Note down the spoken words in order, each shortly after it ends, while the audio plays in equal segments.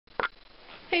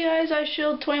Hey guys,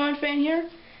 iShield21 fan here.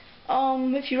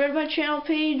 If you read my channel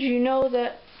page, you know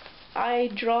that I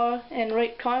draw and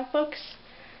write comic books.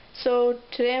 So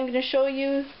today I'm going to show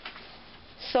you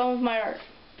some of my art.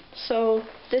 So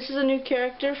this is a new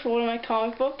character for one of my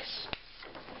comic books.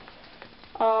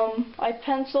 I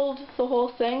penciled the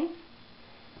whole thing.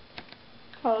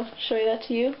 I'll show you that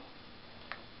to you.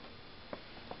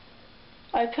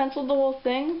 I penciled the whole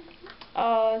thing.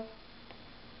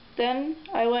 Then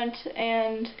I went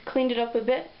and cleaned it up a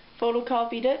bit,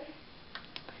 photocopied it,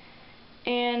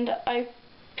 and I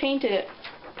painted it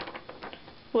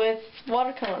with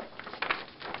watercolor.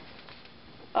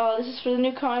 This is for the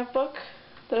new comic book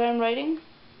that I'm writing.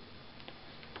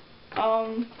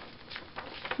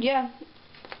 Yeah,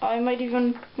 I might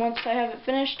even, once I have it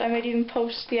finished, I might even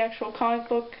post the actual comic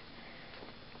book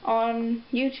on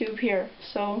YouTube here.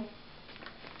 So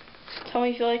tell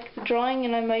me if you like the drawing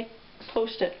and I might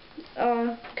post it.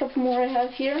 A couple more I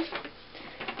have here.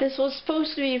 This was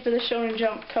supposed to be for the Shonen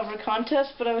Jump cover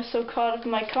contest, but I was so caught up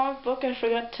in my comic book I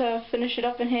forgot to finish it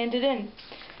up and hand it in.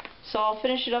 So I'll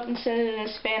finish it up and send it in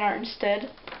as fan art instead.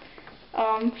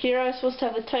 Here I was supposed to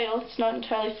have the title. It's not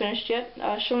entirely finished yet.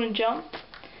 Shonen Jump.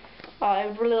 I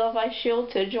would really love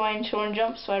iShield to join Shonen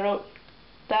Jump, so I wrote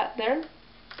that there.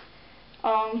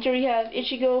 Here we have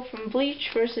Ichigo from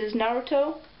Bleach versus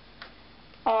Naruto.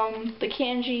 The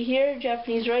kanji here,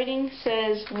 Japanese writing,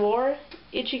 says War,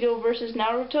 Ichigo versus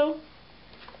Naruto.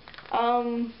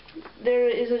 There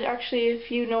is actually,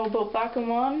 if you know about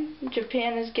Bakuman,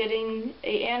 Japan is getting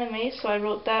an anime, so I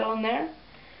wrote that on there.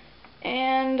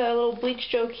 And a little Bleach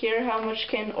joke here, how much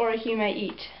can Orihime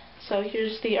eat? So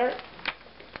here's the art.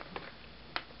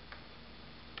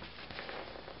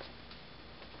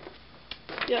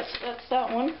 Yes, that's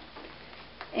that one.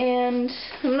 And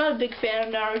I'm not a big fan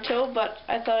of Naruto, but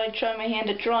I thought I'd try my hand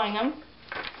at drawing him.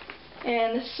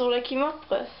 And this is what I came up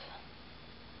with.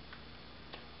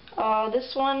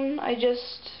 This one I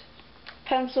just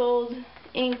penciled,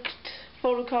 inked,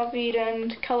 photocopied,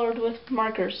 and colored with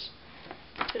markers.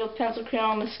 Little pencil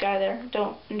crayon on the sky there.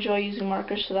 Don't enjoy using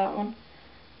markers for that one.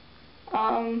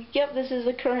 Yep, this is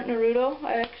the current Naruto.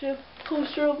 I actually have a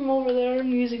poster of him over there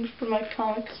I'm using for my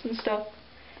comics and stuff.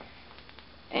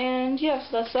 And yes,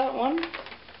 that's that one.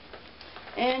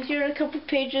 And here are a couple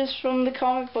pages from the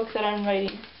comic book that I'm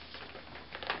writing.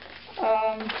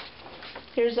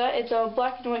 Here's that. It's a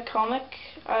black and white comic.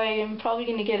 I am probably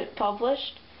going to get it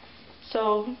published,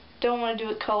 so don't want to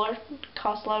do it color. It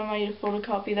costs a lot of money to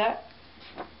photocopy that.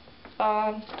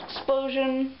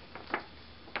 Explosion.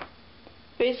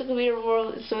 Basically, your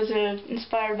world is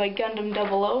inspired by Gundam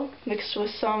 00, mixed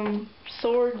with some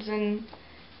swords and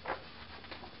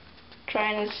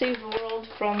trying to save the world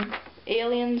from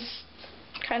aliens.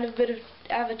 Kind of a bit of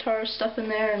Avatar stuff in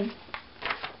there and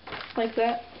like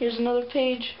that. Here's another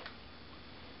page.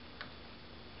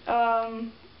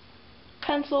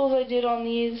 Pencils I did on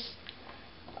these.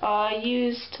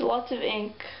 Used lots of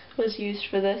ink was used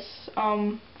for this.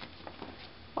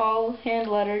 All hand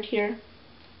lettered here.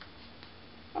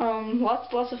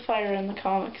 Lots of fire in the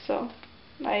comic, so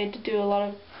I had to do a lot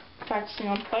of practicing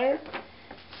on fire.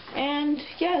 And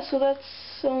yeah, so that's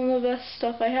some of the best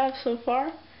stuff I have so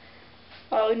far.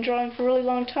 I've been drawing for a really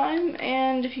long time,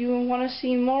 and if you want to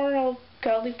see more, I'll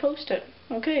gladly post it.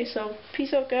 Okay, so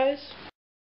peace out, guys.